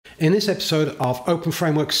In this episode of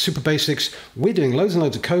openFrameworks superBasics, we're doing loads and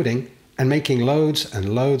loads of coding and making loads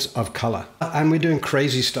and loads of color. And we're doing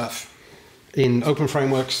crazy stuff in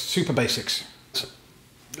openFrameworks superBasics. It's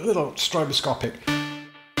a little stroboscopic.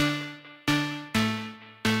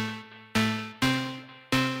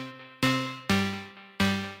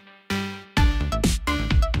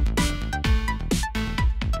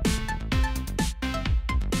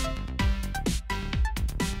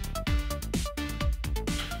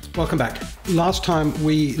 Welcome back. Last time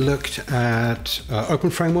we looked at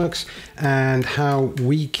openFrameworks and how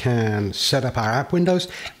we can set up our app windows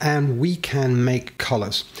and we can make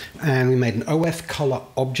colors. And we made an OF color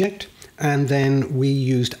object, and then we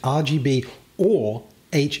used RGB or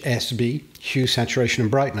HSB, hue, saturation,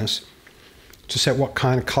 and brightness, to set what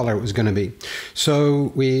kind of color it was going to be.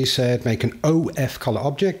 So we said make an OF color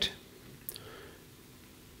object,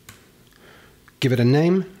 give it a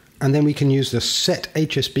name, and then we can use the set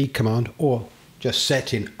HSB command or just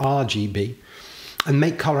set in RGB and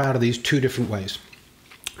make color out of these two different ways.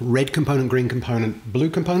 Red component, green component,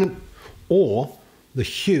 blue component, or the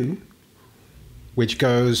hue, which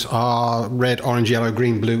goes red, orange, yellow,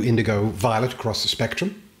 green, blue, indigo, violet across the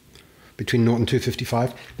spectrum between 0 and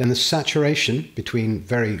 255. Then the saturation between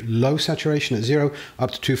very low saturation at 0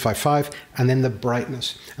 up to 255, and then the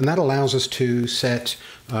brightness. And that allows us to set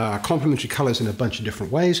complementary colors in a bunch of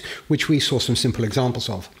different ways, which we saw some simple examples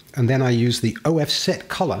of. And then I use the OF set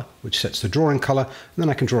color, which sets the drawing color, and then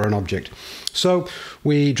I can draw an object. So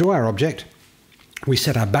we draw our object, we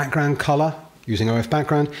set our background color using OF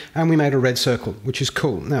background, and we made a red circle, which is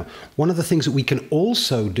cool. Now, one of the things that we can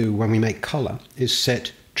also do when we make color is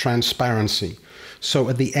set transparency. So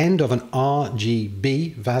at the end of an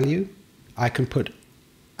RGB value, I can put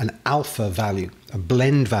an alpha value, a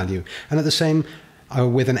blend value. And at the same,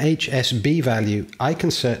 with an HSB value, I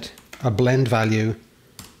can set a blend value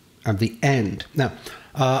at the end. Now,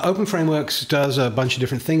 openFrameworks does a bunch of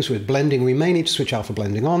different things with blending. We may need to switch alpha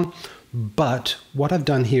blending on, but what I've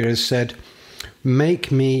done here is said,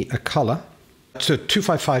 make me a color. So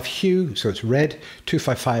 255 hue, so it's red,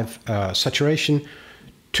 255 saturation,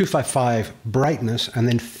 255 brightness, and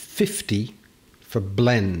then 50 for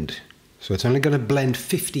blend. So it's only going to blend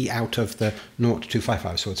 50 out of the 0 to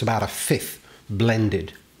 255. So it's about a fifth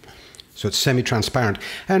blended. So it's semi-transparent.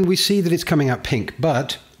 And we see that it's coming out pink.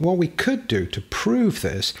 But what we could do to prove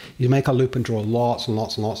this is make a loop and draw lots and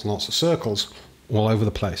lots and lots and lots of circles all over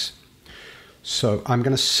the place. So I'm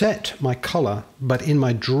going to set my color, but in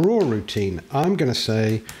my draw routine, I'm going to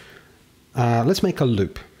say, let's make a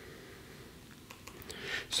loop.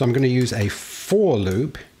 So I'm going to use a for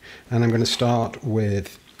loop, and I'm going to start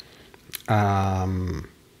with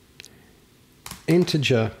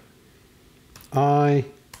integer I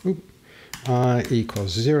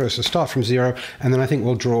equals 0. So start from 0, and then I think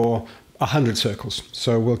we'll draw 100 circles.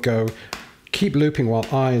 So we'll go keep looping while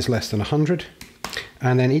I is less than 100,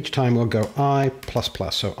 and then each time we'll go I plus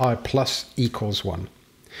plus. So I plus equals 1.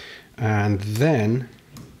 And then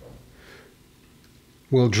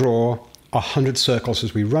we'll draw 100 circles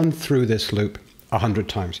as we run through this loop 100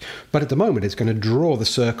 times. But at the moment, it's going to draw the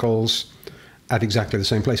circles at exactly the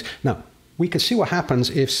same place. Now, we can see what happens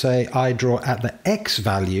if, say, I draw at the x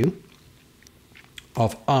value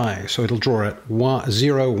of I. So it'll draw at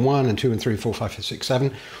 0, 1, and 2, and 3, 4, 5, 6,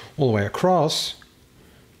 7, all the way across,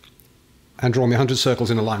 and draw me 100 circles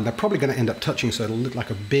in a line. They're probably going to end up touching, so it'll look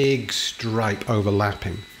like a big stripe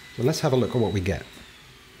overlapping. So let's have a look at what we get.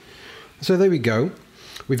 So there we go.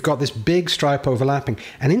 We've got this big stripe overlapping,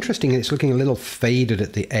 and interestingly, it's looking a little faded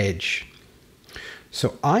at the edge.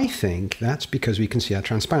 So I think that's because we can see our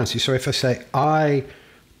transparency. So if I say I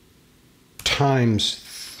times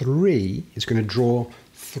 3, it's going to draw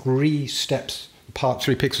 3 steps apart,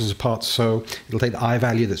 3 pixels apart. So it'll take the I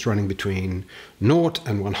value that's running between 0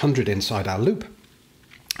 and 100 inside our loop,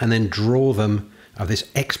 and then draw them of this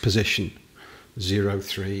X position, 0,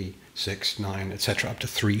 3, 6, 9, etc., up to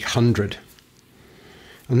 300.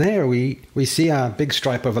 And there we see our big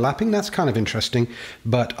stripe overlapping. That's kind of interesting,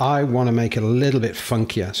 but I want to make it a little bit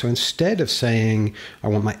funkier. So instead of saying I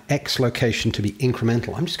want my X location to be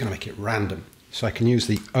incremental, I'm just going to make it random. So I can use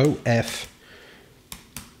the OF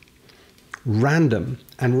random,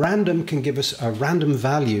 and random can give us a random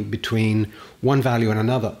value between one value and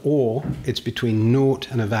another, or it's between 0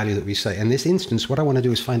 and a value that we say. In this instance, what I want to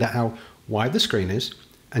do is find out how wide the screen is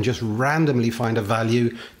and just randomly find a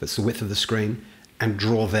value that's the width of the screen and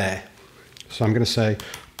draw there. So I'm going to say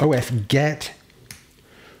OF get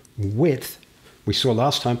width. We saw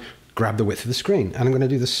last time, grab the width of the screen. And I'm going to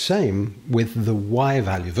do the same with the Y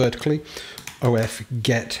value vertically. OF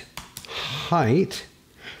get height.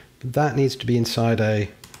 That needs to be inside a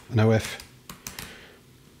an OF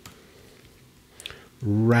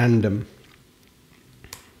random.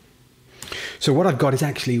 So what I've got is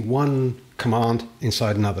actually one command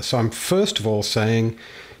inside another. So I'm first of all saying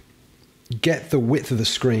get the width of the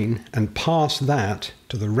screen and pass that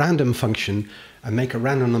to the random function and make a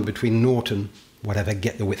random number between 0 and whatever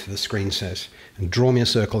get the width of the screen says, and draw me a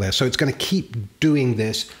circle there. So it's going to keep doing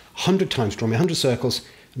this 100 times, draw me 100 circles,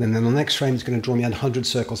 and then in the next frame it's going to draw me 100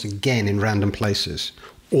 circles again in random places,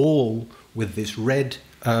 all with this red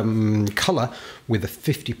color with a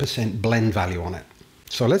 50% blend value on it.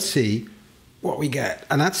 So let's see what we get,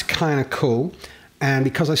 and that's kind of cool. And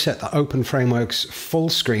because I set the openFrameworks full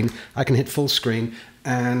screen, I can hit full screen,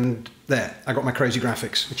 and there, I got my crazy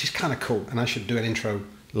graphics, which is kind of cool. And I should do an intro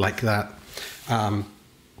like that. In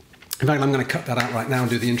fact, I'm going to cut that out right now and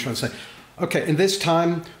do the intro and say, okay, in this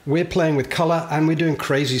time, we're playing with color and we're doing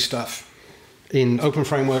crazy stuff in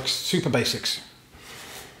openFrameworks superBasics.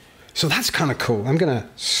 So that's kind of cool. I'm going to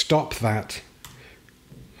stop that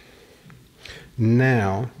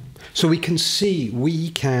now. So we can see we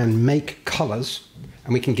can make colors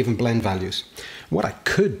and we can give them blend values. What I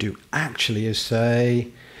could do actually is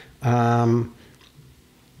say,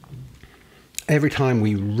 every time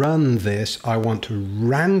we run this, I want to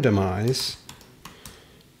randomize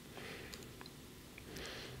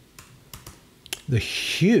the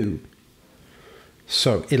hue.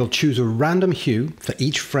 So it'll choose a random hue for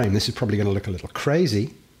each frame. This is probably going to look a little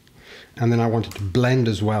crazy. And then I want it to blend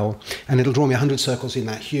as well. And it'll draw me 100 circles in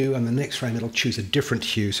that hue. And the next frame, it'll choose a different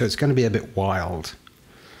hue. So it's going to be a bit wild.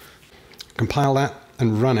 Compile that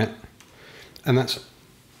and run it. And that's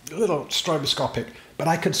a little stroboscopic. But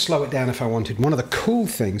I could slow it down if I wanted. One of the cool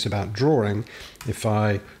things about drawing, if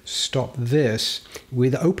I stop this,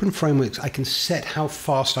 with openFrameworks, I can set how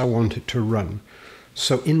fast I want it to run.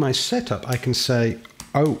 So in my setup, I can say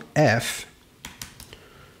OF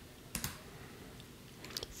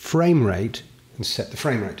frame rate and set the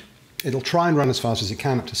frame rate. It'll try and run as fast as it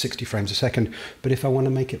can, up to 60 frames a second, but if I want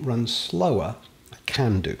to make it run slower, I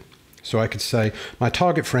can do. So I could say my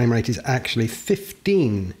target frame rate is actually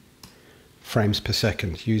 15 frames per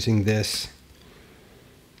second using this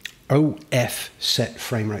OF set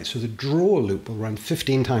frame rate. So the draw loop will run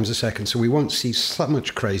 15 times a second, so we won't see so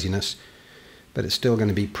much craziness, but it's still going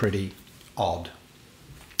to be pretty odd.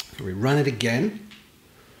 So we run it again.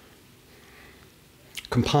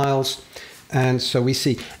 Compiles, and so we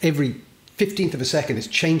see every 15th of a second it's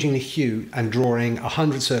changing the hue and drawing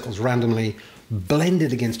 100 circles randomly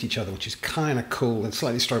blended against each other, which is kind of cool and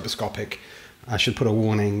slightly stroboscopic. I should put a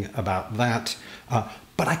warning about that.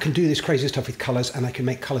 But I can do this crazy stuff with colors, and I can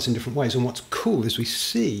make colors in different ways. And what's cool is we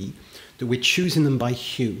see that we're choosing them by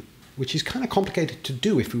hue, which is kind of complicated to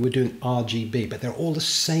do if we were doing RGB, but they're all the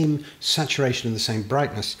same saturation and the same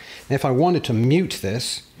brightness. And if I wanted to mute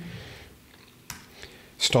this,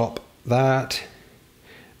 stop that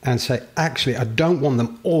and say, actually, I don't want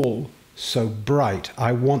them all so bright.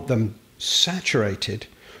 I want them saturated,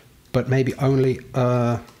 but maybe only,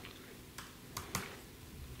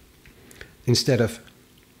 instead of,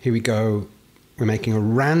 here we go, we're making a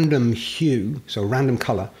random hue, so a random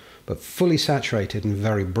color, but fully saturated and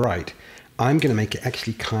very bright. I'm going to make it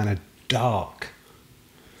actually kind of dark.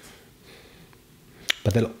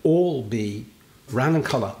 But they'll all be random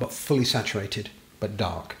color, but fully saturated, but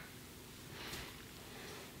dark.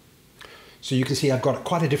 So you can see I've got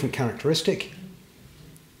quite a different characteristic.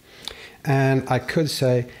 And I could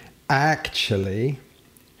say, actually,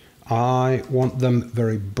 I want them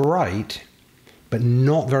very bright, but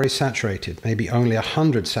not very saturated, maybe only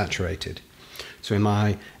 100 saturated. So in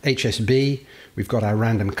my HSB, we've got our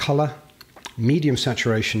random color, medium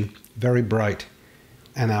saturation, very bright,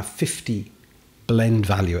 and our 50 blend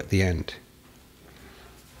value at the end.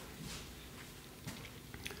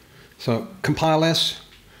 So compile this,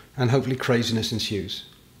 and hopefully craziness ensues.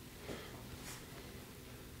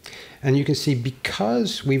 And you can see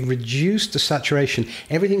because we've reduced the saturation,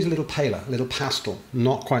 everything's a little paler, a little pastel,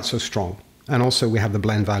 not quite so strong. And also we have the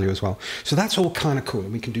blend value as well. So that's all kind of cool,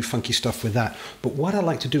 and we can do funky stuff with that. But what I'd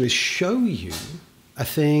like to do is show you a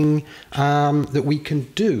thing that we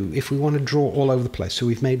can do if we want to draw all over the place. So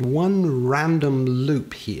we've made one random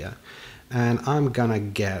loop here, and I'm gonna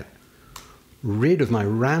get rid of my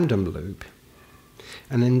random loop.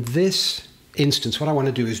 And in this instance, what I want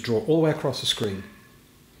to do is draw all the way across the screen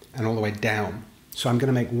and all the way down. So I'm going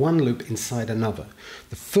to make one loop inside another.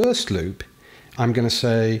 The first loop, I'm going to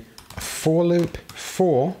say a for loop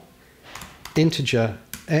for integer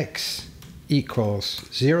x equals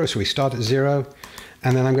 0. So we start at 0.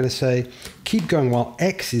 And then I'm going to say keep going while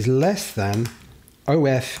x is less than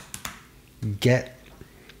OF get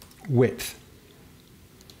width.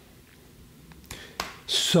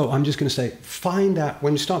 So I'm just going to say, find out,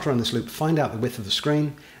 when you start to run this loop, find out the width of the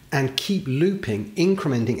screen and keep looping,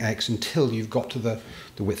 incrementing x until you've got to the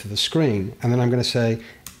width of the screen. And then I'm going to say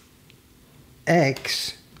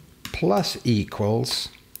x plus equals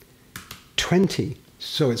 20.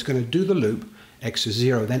 So it's going to do the loop, x is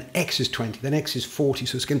 0, then x is 20, then x is 40.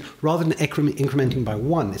 So it's going to, rather than incrementing by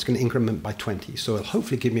 1, it's going to increment by 20. So it'll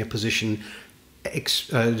hopefully give me a position 0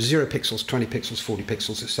 pixels, 20 pixels, 40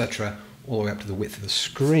 pixels, etc., all the way up to the width of the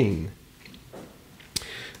screen.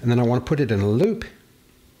 And then I want to put it in a loop.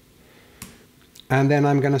 And then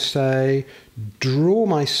I'm going to say, draw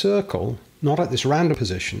my circle, not at this random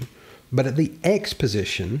position, but at the x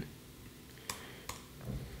position.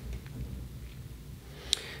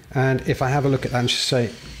 And if I have a look at that and just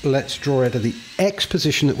say, let's draw it at the x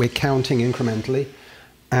position that we're counting incrementally,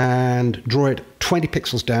 and draw it 20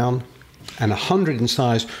 pixels down and 100 in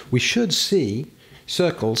size, we should see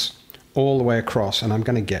circles all the way across. And I'm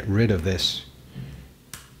going to get rid of this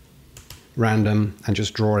random and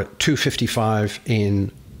just draw it 255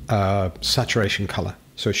 in saturation color.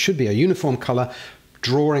 So it should be a uniform color,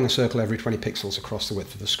 drawing a circle every 20 pixels across the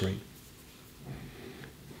width of the screen.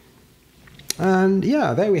 And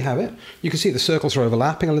yeah, there we have it. You can see the circles are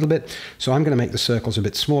overlapping a little bit. So I'm going to make the circles a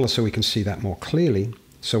bit smaller so we can see that more clearly.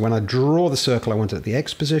 So when I draw the circle, I want it at the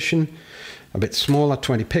x position, a bit smaller,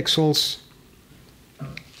 20 pixels.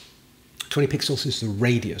 20 pixels is the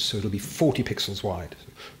radius, so it'll be 40 pixels wide,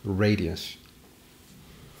 the radius.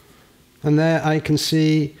 And there I can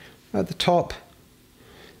see at the top,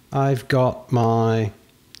 I've got my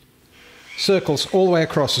circles all the way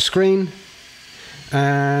across the screen.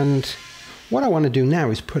 And what I want to do now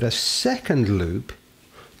is put a second loop,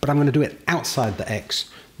 but I'm going to do it outside the x,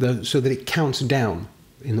 so that it counts down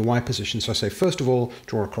in the y position. So I say, first of all,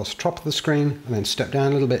 draw across the top of the screen, and then step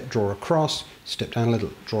down a little bit, draw across, step down a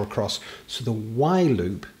little, draw across. So the y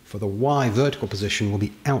loop for the y vertical position will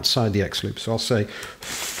be outside the x loop. So I'll say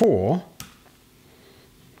for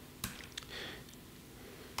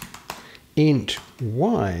int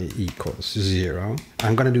y equals 0.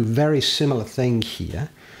 I'm going to do a very similar thing here.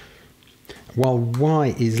 While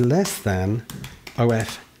y is less than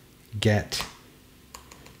of get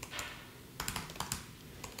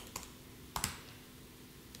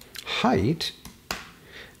height,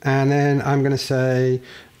 and then I'm going to say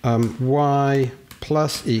y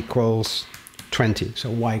plus equals 20. So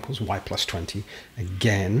y equals y plus 20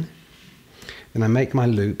 again. Then I make my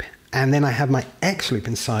loop, and then I have my x loop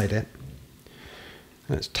inside it.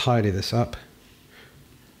 Let's tidy this up.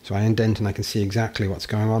 So I indent and I can see exactly what's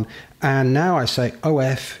going on. And now I say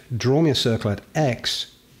of, draw me a circle at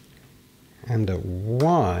x and a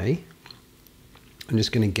y. I'm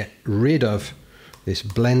just going to get rid of this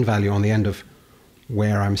blend value on the end of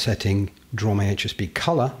where I'm setting draw my HSB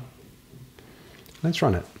color. Let's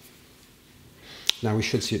run it. Now we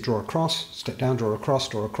should see it draw across, step down, draw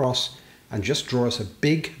across, and just draw us a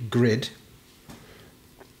big grid.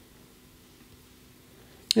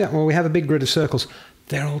 Yeah, well, we have a big grid of circles.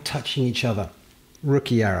 They're all touching each other.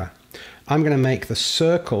 Rookie error. I'm going to make the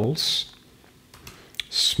circles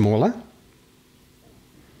smaller.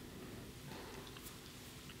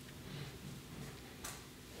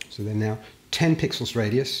 So they're now 10 pixels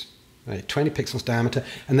radius, 20 pixels diameter,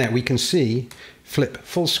 and there we can see, flip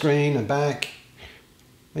full screen and back,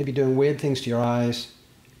 maybe doing weird things to your eyes.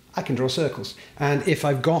 I can draw circles. And if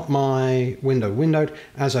I've got my window windowed,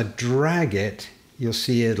 as I drag it, you'll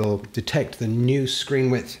see it'll detect the new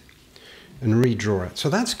screen width and redraw it. So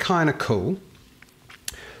that's kind of cool.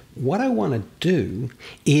 What I want to do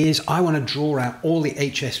is I want to draw out all the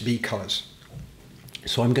HSB colors.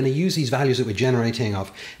 So I'm going to use these values that we're generating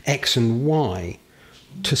of x and y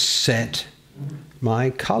to set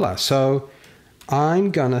my color. So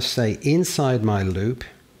I'm going to say inside my loop,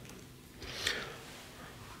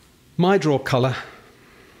 my draw color,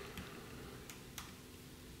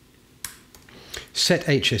 set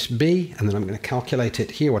HSB, and then I'm going to calculate it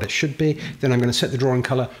here, what it should be. Then I'm going to set the drawing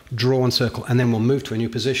color, draw one circle, and then we'll move to a new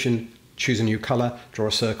position, choose a new color, draw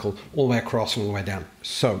a circle all the way across and all the way down.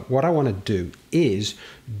 So what I want to do is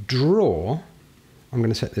draw, I'm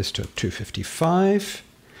going to set this to 255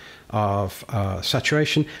 of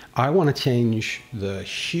saturation. I want to change the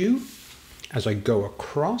hue as I go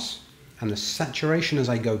across and the saturation as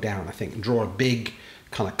I go down. I think draw a big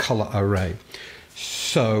kind of color array.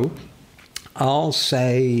 So I'll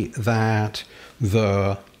say that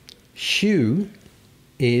the hue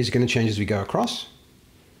is going to change as we go across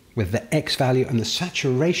with the X value, and the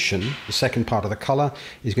saturation, the second part of the color,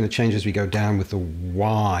 is going to change as we go down with the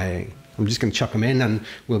Y. I'm just going to chuck them in and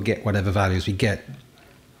we'll get whatever values we get.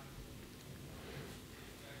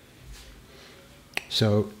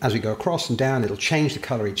 So as we go across and down, it'll change the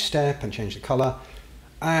color each step and change the color.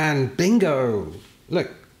 And bingo! Look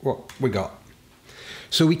what we got.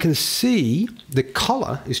 So we can see the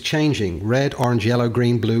color is changing. Red, orange, yellow,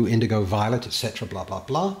 green, blue, indigo, violet, etc. blah, blah,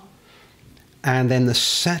 blah. And then the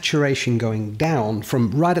saturation going down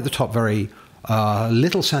from right at the top, very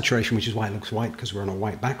little saturation, which is why it looks white because we're on a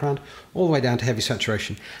white background, all the way down to heavy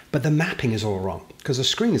saturation. But the mapping is all wrong because the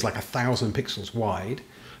screen is like 1,000 pixels wide,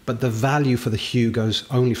 but the value for the hue goes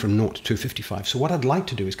only from 0 to 255. So what I'd like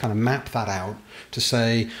to do is kind of map that out to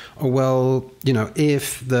say, oh, well, you know,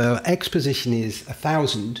 if the X position is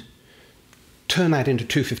 1,000, turn that into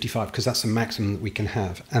 255 because that's the maximum that we can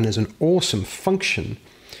have. And there's an awesome function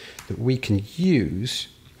that we can use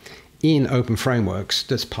in openFrameworks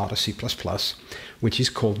that's part of C++, which is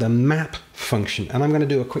called the map function. And I'm going to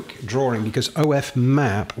do a quick drawing because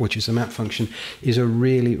ofMap, which is the map function, is a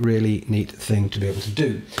really, really neat thing to be able to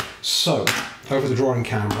do. So, over the drawing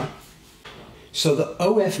camera. So the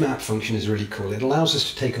ofMap function is really cool. It allows us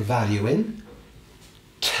to take a value in,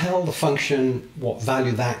 tell the function what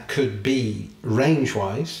value that could be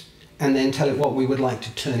range-wise, and then tell it what we would like to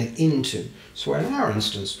turn it into. So in our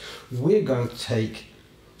instance, we're going to take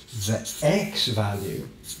the X value,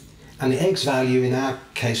 and the X value in our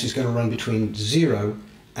case is going to run between 0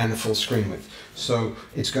 and the full screen width. So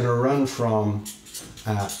it's going to run from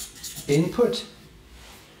input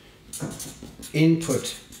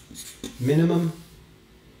minimum,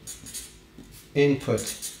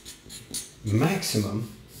 input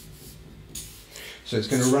maximum. So it's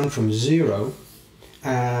going to run from 0,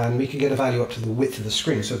 and we can get a value up to the width of the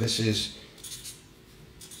screen. So this is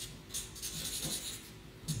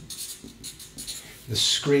the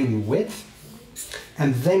screen width.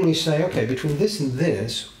 And then we say, okay, between this and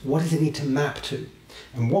this, what does it need to map to?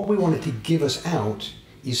 And what we want it to give us out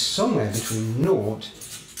is somewhere between 0.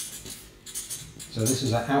 So this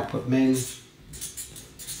is our output min,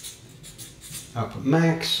 output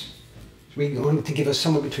max. So we want it to give us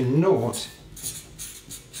somewhere between 0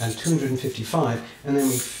 and 255, and then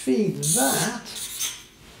we feed that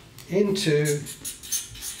into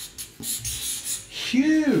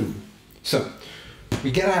hue. So we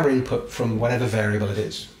get our input from whatever variable it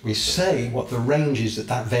is. We say what the range is that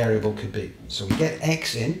that variable could be. So we get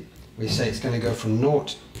X in, we say it's going to go from 0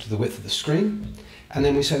 to the width of the screen, and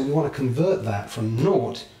then we say we want to convert that from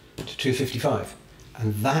 0 to 255.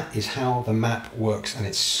 And that is how the map works, and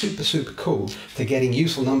it's super, super cool for getting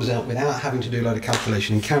useful numbers out without having to do a load of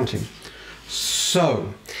calculation and counting.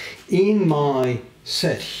 So, in my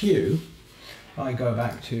set hue, I go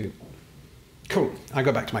back to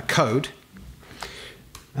my code.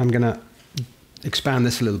 I'm going to expand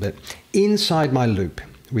this a little bit. Inside my loop,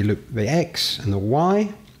 we loop the X and the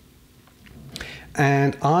Y,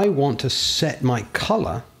 and I want to set my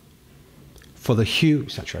color for the hue,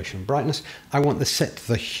 saturation and brightness. I want to set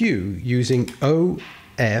the hue using ofMap.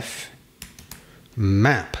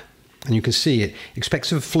 And you can see it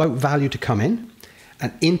expects a float value to come in,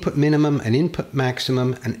 an input minimum, an input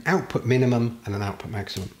maximum, an output minimum, and an output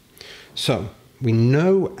maximum. So we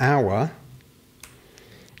know our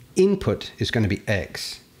input is going to be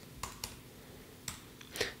X.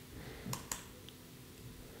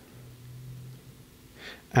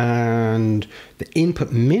 And the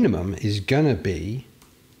input minimum is going to be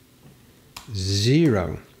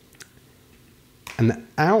 0. And the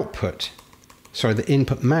output, sorry, the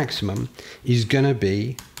input maximum is going to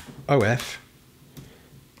be OF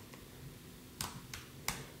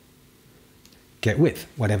get width,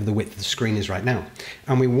 whatever the width of the screen is right now.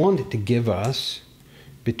 And we want it to give us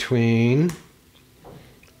between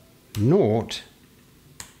 0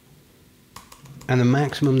 and the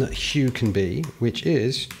maximum that hue can be, which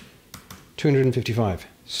is 255.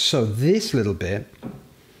 So this little bit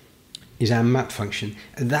is our map function,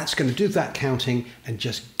 and that's going to do that counting and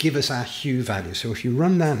just give us our hue value. So if you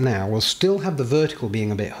run that now, we'll still have the vertical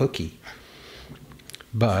being a bit hooky,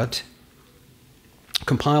 but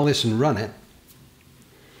compile this and run it,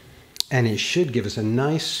 and it should give us a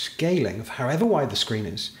nice scaling of however wide the screen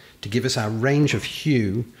is to give us our range of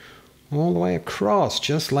hue all the way across,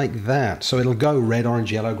 just like that. So it'll go red,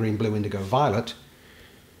 orange, yellow, green, blue, indigo, violet,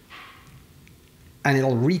 and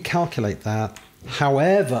it'll recalculate that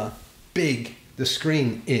however big the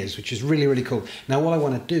screen is, which is really, really cool. Now what I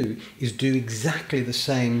want to do is do exactly the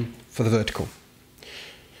same for the vertical.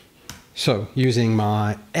 So using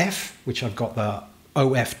my F, which I've got the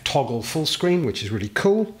OF toggle full screen, which is really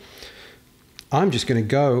cool, I'm just going to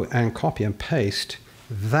go and copy and paste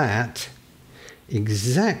that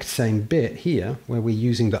exact same bit here where we're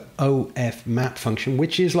using the ofMap function,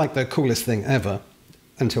 which is like the coolest thing ever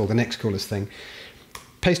until the next coolest thing.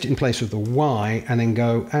 paste it in place of the Y, and then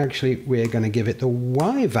go, actually, we're going to give it the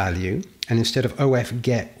Y value. And instead of OF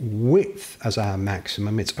get width as our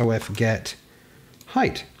maximum, it's OF get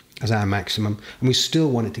height as our maximum. And we still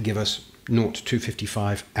want it to give us 0 to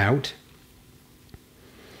 255 out.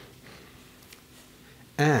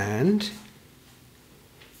 And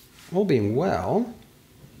all being well,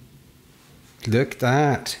 look at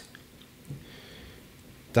that.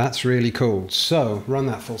 That's really cool. So run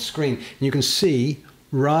that full screen. And you can see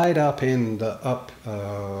right up in the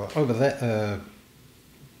over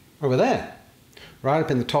there, right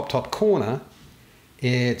up in the top corner,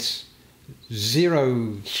 it's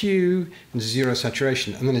 0 hue and 0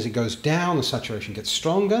 saturation, and then as it goes down, the saturation gets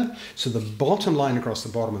stronger, so the bottom line across the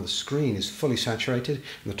bottom of the screen is fully saturated,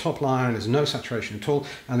 and the top line is no saturation at all,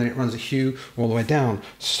 and then it runs a hue all the way down.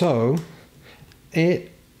 So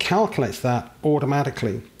it calculates that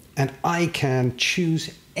automatically, and I can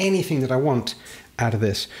choose anything that I want out of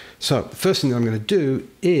this. So the first thing that I'm going to do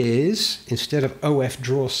is, instead of OF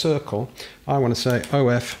draw circle, I want to say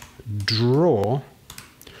OF draw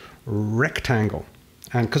rectangle.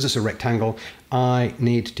 And because it's a rectangle, I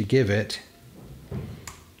need to give it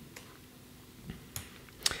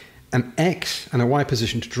an X and a Y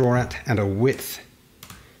position to draw at, and a width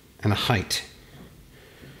and a height.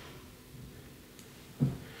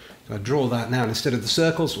 So I draw that now, and instead of the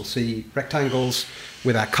circles, we'll see rectangles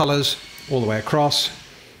with our colors all the way across.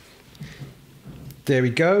 There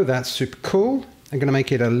we go, that's super cool. I'm going to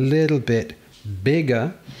make it a little bit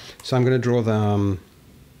bigger, so I'm going to draw them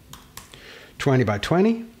 20 by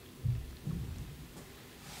 20.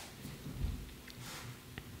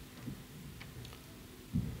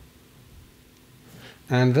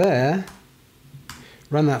 And there,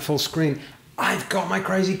 run that full screen. I've got my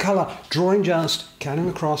crazy color. Drawing just, counting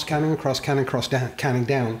across, counting across, counting across, counting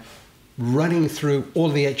down, running through all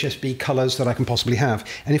of the HSB colors that I can possibly have.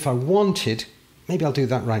 And if I wanted, maybe I'll do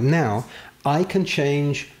that right now, I can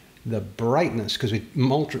change the brightness, because we're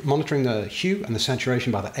monitoring the hue and the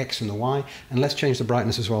saturation by the X and the Y, and let's change the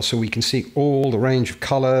brightness as well so we can see all the range of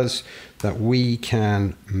colors that we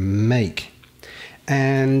can make.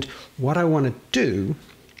 And what I want to do,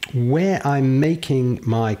 where I'm making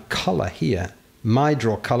my color here, my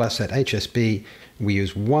draw color set HSB, we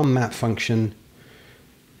use one map function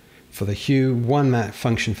for the hue, one map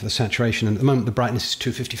function for the saturation, and at the moment the brightness is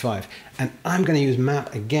 255. And I'm going to use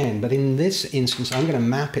map again, but in this instance I'm going to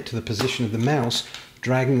map it to the position of the mouse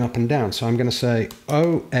dragging up and down. So I'm going to say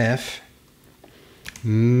OF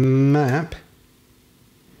map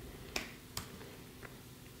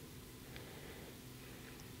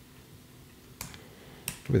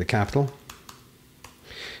with a capital,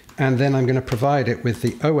 and then I'm going to provide it with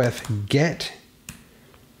the OF get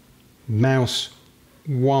mouse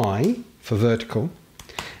Y for vertical,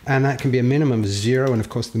 and that can be a minimum of 0, and of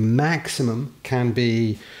course the maximum can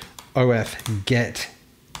be OF get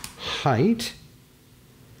height.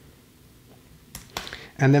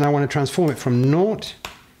 And then I want to transform it from 0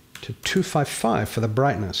 to 255 for the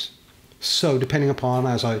brightness. So depending upon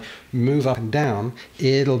as I move up and down,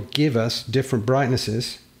 it'll give us different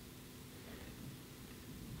brightnesses.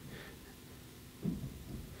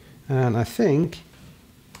 And I think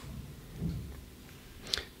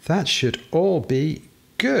that should all be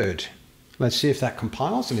good. Let's see if that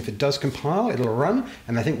compiles, and if it does compile, it'll run,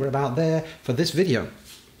 and I think we're about there for this video.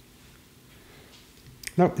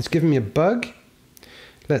 Nope, it's giving me a bug.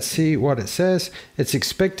 Let's see what it says. It's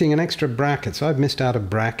expecting an extra bracket, so I've missed out a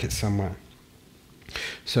bracket somewhere.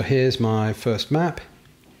 So here's my first map.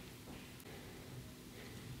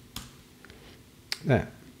 There.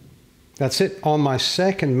 That's it. On my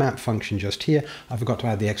second map function just here, I forgot to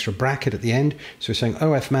add the extra bracket at the end. So we're saying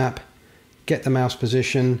ofMap, get the mouse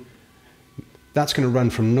position. That's going to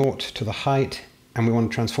run from 0 to the height, and we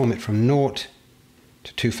want to transform it from 0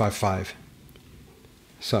 to 255.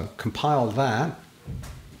 So compile that,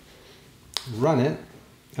 run it,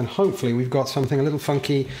 and hopefully we've got something a little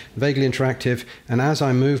funky, vaguely interactive, and as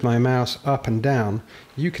I move my mouse up and down,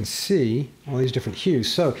 you can see all these different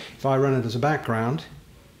hues. So if I run it as a background,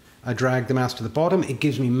 I drag the mouse to the bottom, it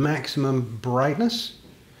gives me maximum brightness,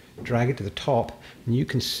 drag it to the top, and you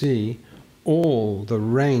can see all the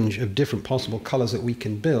range of different possible colors that we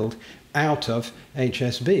can build out of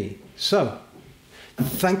HSB. So,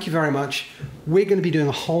 thank you very much. We're going to be doing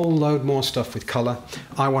a whole load more stuff with color.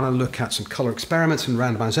 I want to look at some color experiments and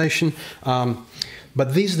randomization.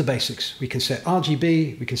 But these are the basics. We can set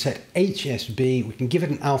RGB, we can set HSB, we can give it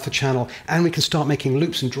an alpha channel, and we can start making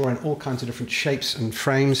loops and drawing all kinds of different shapes and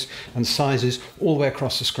frames and sizes all the way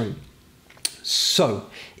across the screen. So,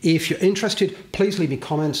 if you're interested, please leave me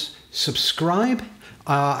comments, subscribe,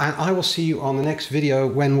 And I will see you on the next video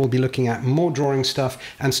when we'll be looking at more drawing stuff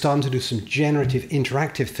and starting to do some generative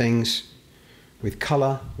interactive things with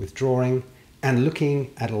color, with drawing, and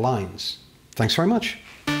looking at lines. Thanks very much.